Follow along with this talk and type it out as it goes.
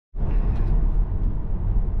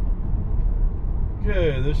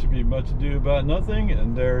Okay, this should be much ado about nothing,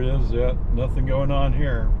 and there it is. Yep, nothing going on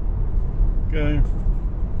here. Okay.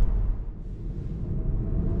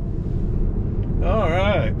 All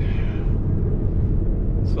right.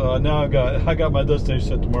 So now I got my destination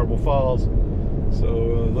set to Marble Falls.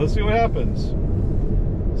 So let's see what happens.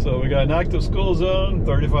 So we got an active school zone,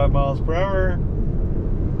 35 miles per hour.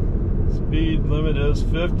 Speed limit is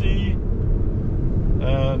 50,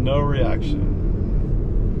 and no reaction.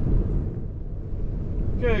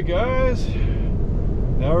 Okay, guys.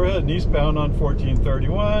 Now we're heading eastbound on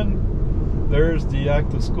 1431. There's the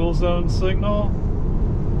active school zone signal.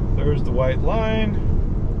 There's the white line.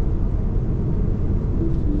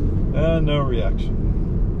 And no reaction.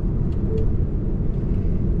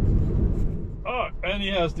 Oh, and he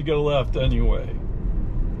has to go left anyway.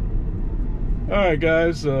 Alright,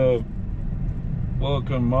 guys.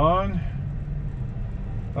 Welcome on.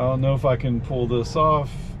 I don't know if I can pull this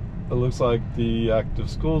off. It looks like the active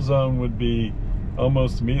school zone would be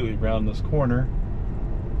almost immediately around this corner.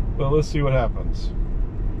 But let's see what happens.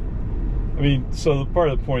 I mean, so the part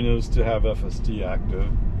of the point is to have FSD active.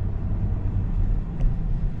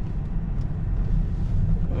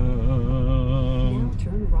 Now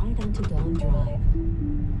turn right onto Dawn Drive.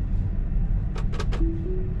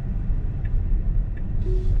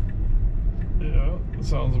 Yeah, that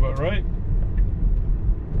sounds about right.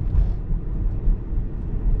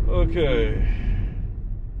 Okay.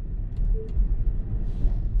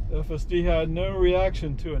 FSD had no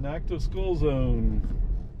reaction to an active school zone.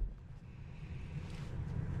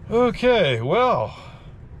 Okay, well,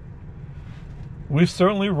 we've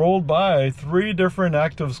certainly rolled by 3 different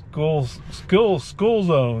active school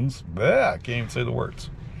zones. Bleh, I can't even say the words.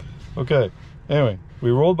 Okay, anyway,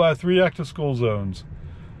 we rolled by 3 active school zones.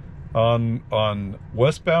 On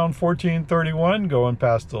westbound 1431, going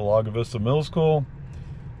past the Lago Vista Middle School.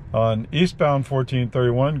 On eastbound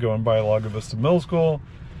 1431, going by Lago Vista Middle School.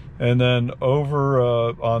 And then over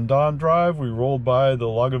on Dawn Drive, we rolled by the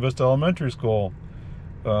Lago Vista Elementary School.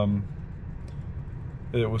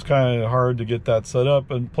 It was kind of hard to get that set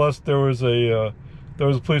up, and plus there was a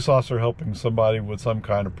police officer helping somebody with some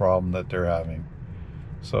kind of problem that they're having.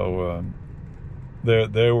 So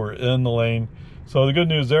they were in the lane. So the good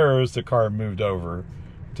news there is the car moved over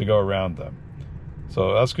to go around them.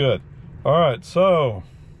 So that's good. All right, so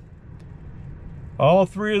all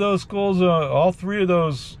three of those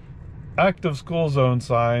active school zone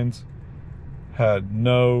signs had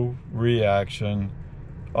no reaction.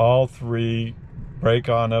 All 3 brake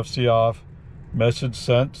on, FC off, message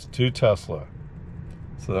sent to Tesla.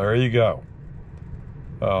 So there you go.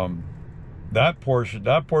 That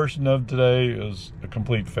portion of today is a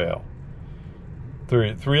complete fail.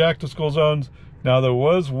 Three active school zones. Now there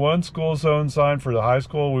was 1 school zone sign for the high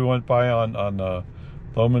school we went by on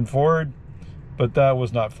Loman Ford, but that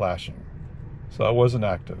was not flashing, so that wasn't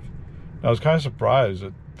active. I was kind of surprised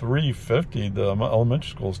at 350 the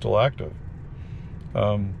elementary school is still active.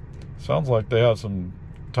 Sounds like they have some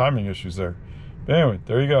timing issues there. But anyway,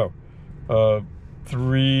 there you go.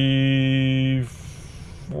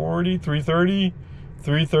 340, 330,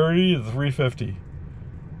 330 to 350.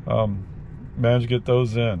 Managed to get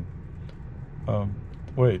those in.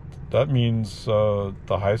 Wait, that means the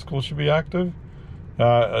high school should be active?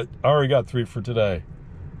 I already got 3 for today.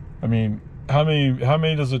 I mean, how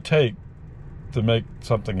many does it take to make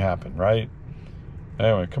something happen, right?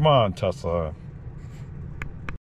 Anyway, come on, Tesla.